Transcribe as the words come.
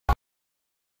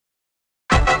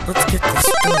Let's get this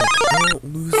done. I won't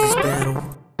lose this battle.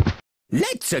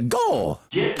 Let's go!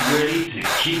 Get ready to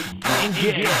keep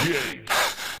engaged.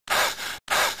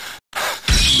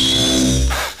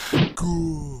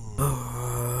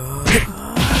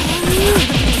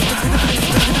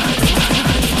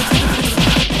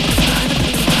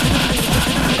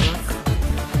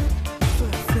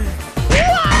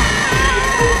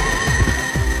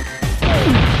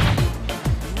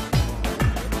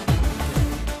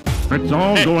 Let's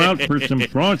all go out for some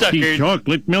frosty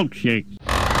chocolate milkshakes.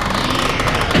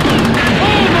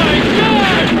 Oh my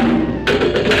God!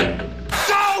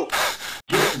 Go!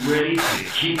 Get ready to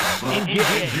keep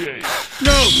engaged.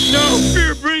 No,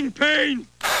 fear brings pain.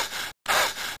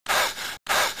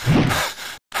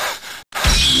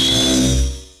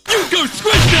 You go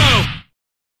squish now!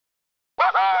 I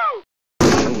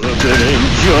wasn't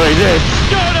enjoy this.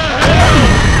 Go to hell!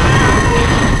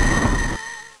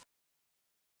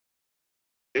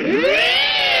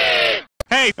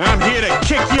 Hey, I'm here to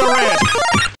kick your ass.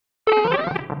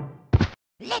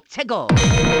 Let's go!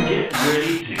 Get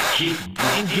ready to keep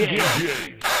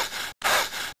engaged.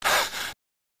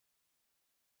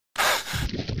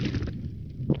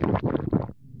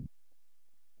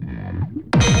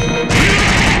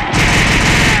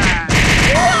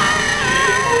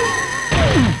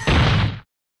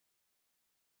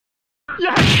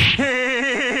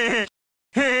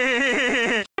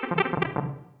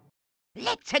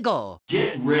 Let's go!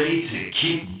 Get ready to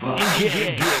keep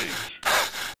engaged.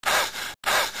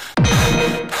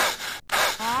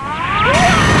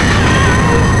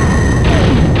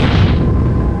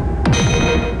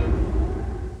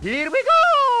 Here we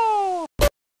go!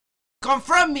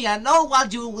 Confront me and all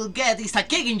what you will get is a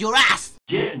kick in your ass!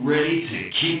 Get ready to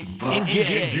keep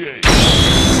engaged.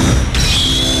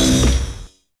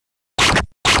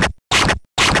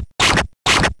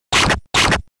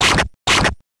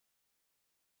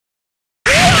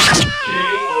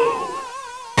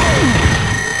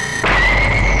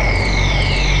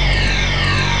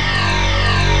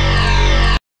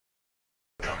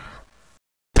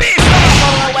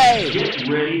 Get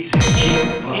ready to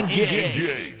keep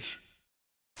engaged.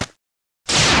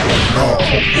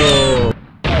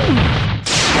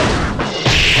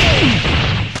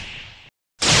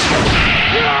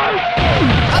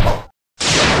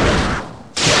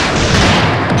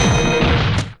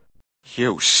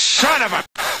 You son of a...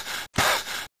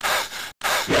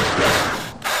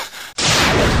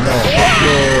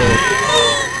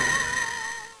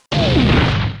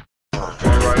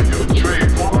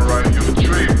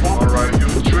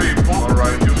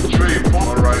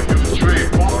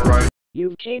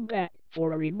 You came back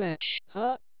for a rematch,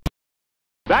 huh?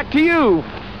 Back to you,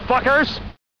 fuckers!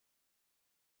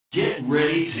 Get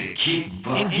ready to keep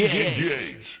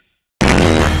engaged.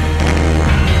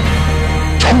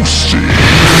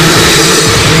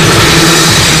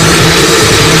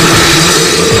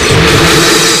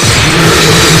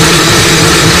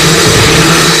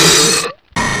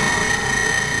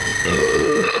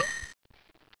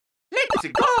 Let's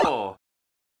go!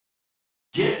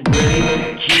 Get ready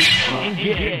to keep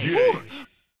engaged.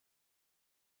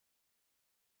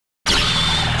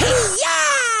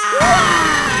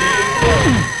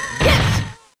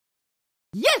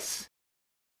 Yes!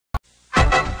 Get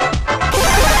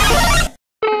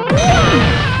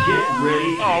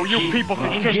ready to Oh, you keep people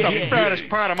can kiss the fattest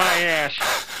part of my ass.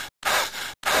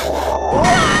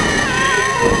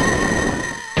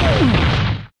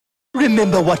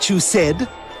 Remember what you said?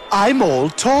 I'm all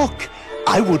talk.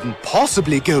 I wouldn't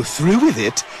possibly go through with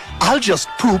it. I'll just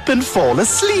poop and fall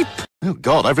asleep. Oh,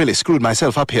 God, I've really screwed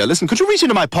myself up here. Listen, could you reach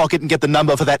into my pocket and get the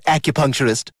number for that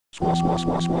acupuncturist?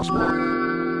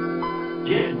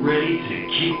 Get ready to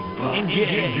keep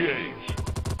engaged.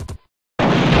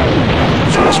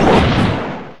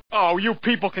 Oh, you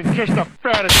people can kiss the fattest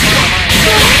part of my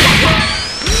ass.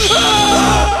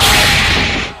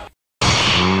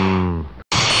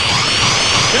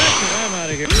 That's it, I'm out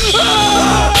of here.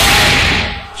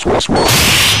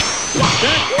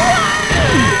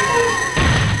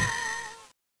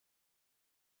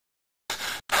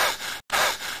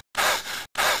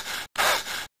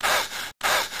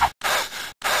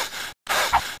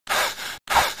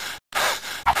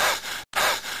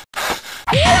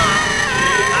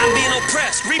 I'm being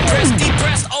oppressed, repressed,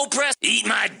 depressed, oppressed. Eat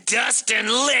my dust and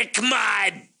lick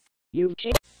my... You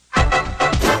came...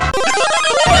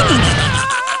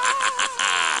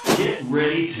 Get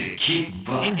ready to keep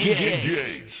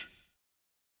engaged.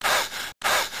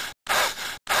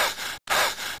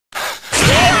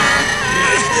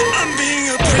 I'm being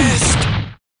oppressed.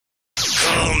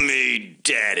 Call me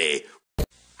daddy.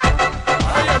 I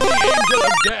am the angel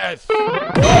of death.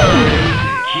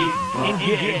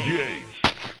 Engage.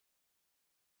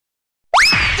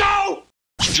 No!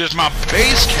 It's just my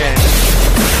base cannon.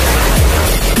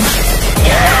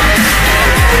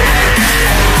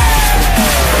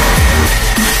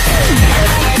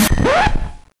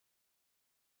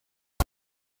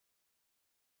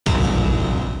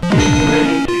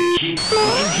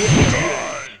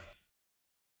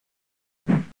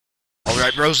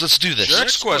 Alright, bros, let's do this.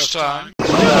 Next quest time.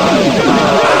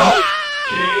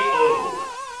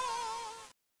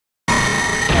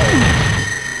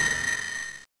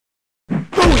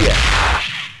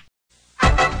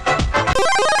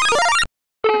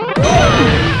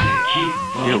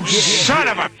 You son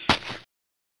of a...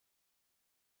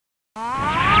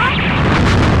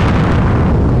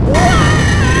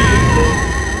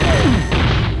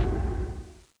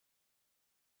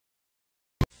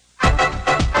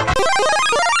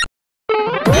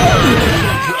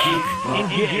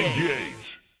 Engage.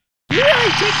 You're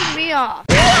really taking me off.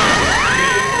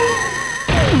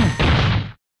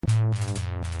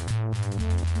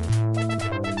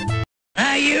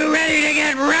 Are you ready to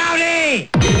get rowdy?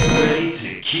 Ready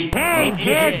to keep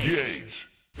engage.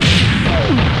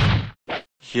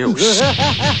 You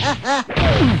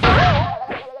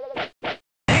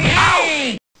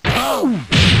Hey! Oh!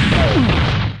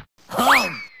 Oh!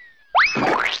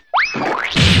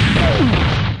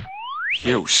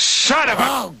 You son of a...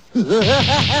 Oh!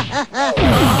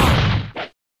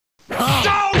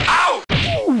 Ow!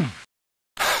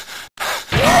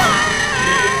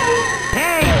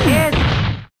 Hey, kid.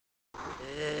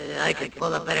 I could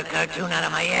pull a better cartoon out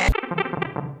of my head.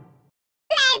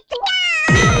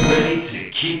 Ready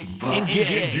to keep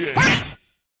engage.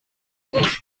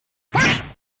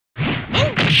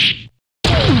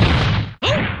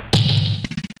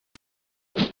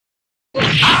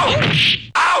 Ow!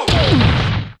 Ow!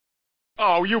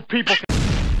 Oh, you people.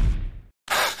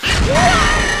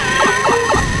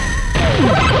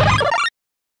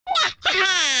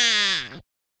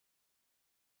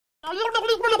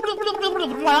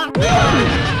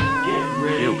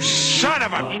 You son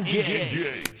of a...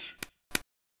 Engage.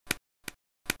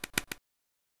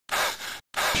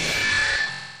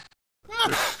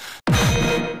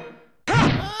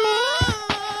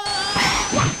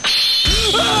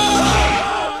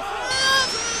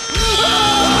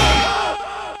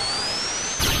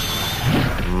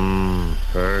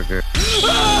 Burger.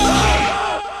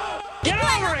 Get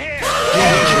over here!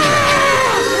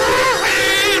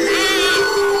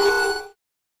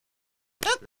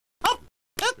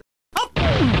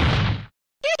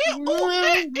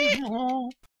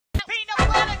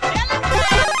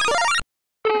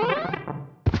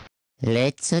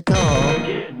 Let's go.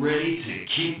 Get ready to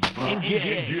keep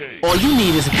engage. All you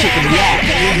need is a kick in the ass.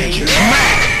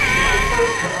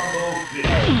 Combo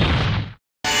finish.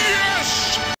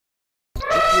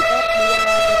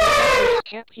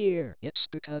 Kept here. It's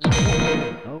because I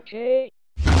want to, okay?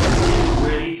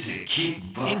 Ready to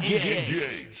keep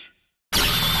engage.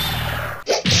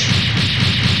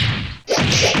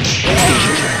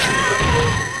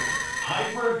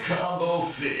 Hyper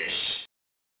combo finish.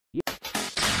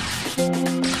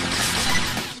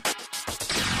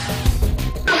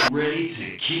 Ready to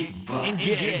keep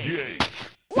engage.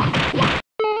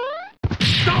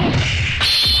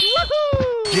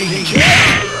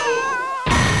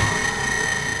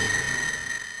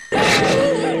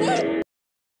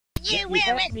 You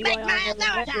will respect my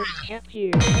authority. Kept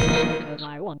here. It's because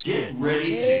I want to, Get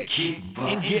ready okay? to keep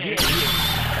engage.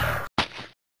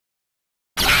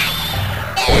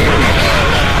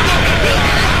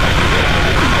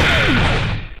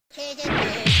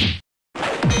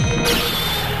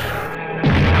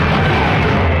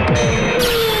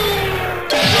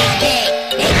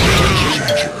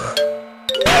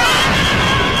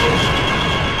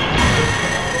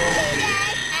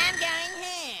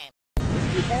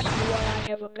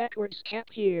 Have a backwards cap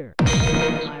here.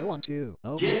 I want to, Get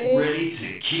okay? ready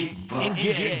to keep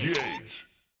engage.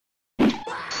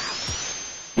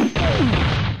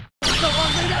 So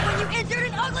ugly that when you entered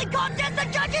an ugly contest, the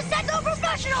judges said no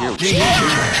professional.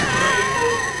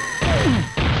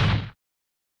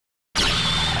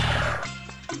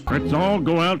 Let's all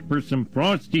go out for some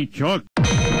frosty chocolate. So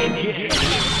think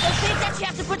that you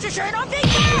have to put your shirt on big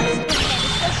fast.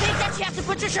 So think that you have to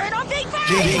put your shirt on big fast.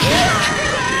 Big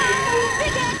head.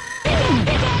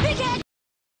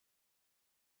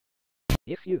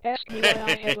 If you ask me why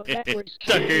I have a backwards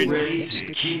cap Get here, ready it's to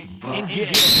because keep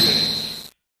engage.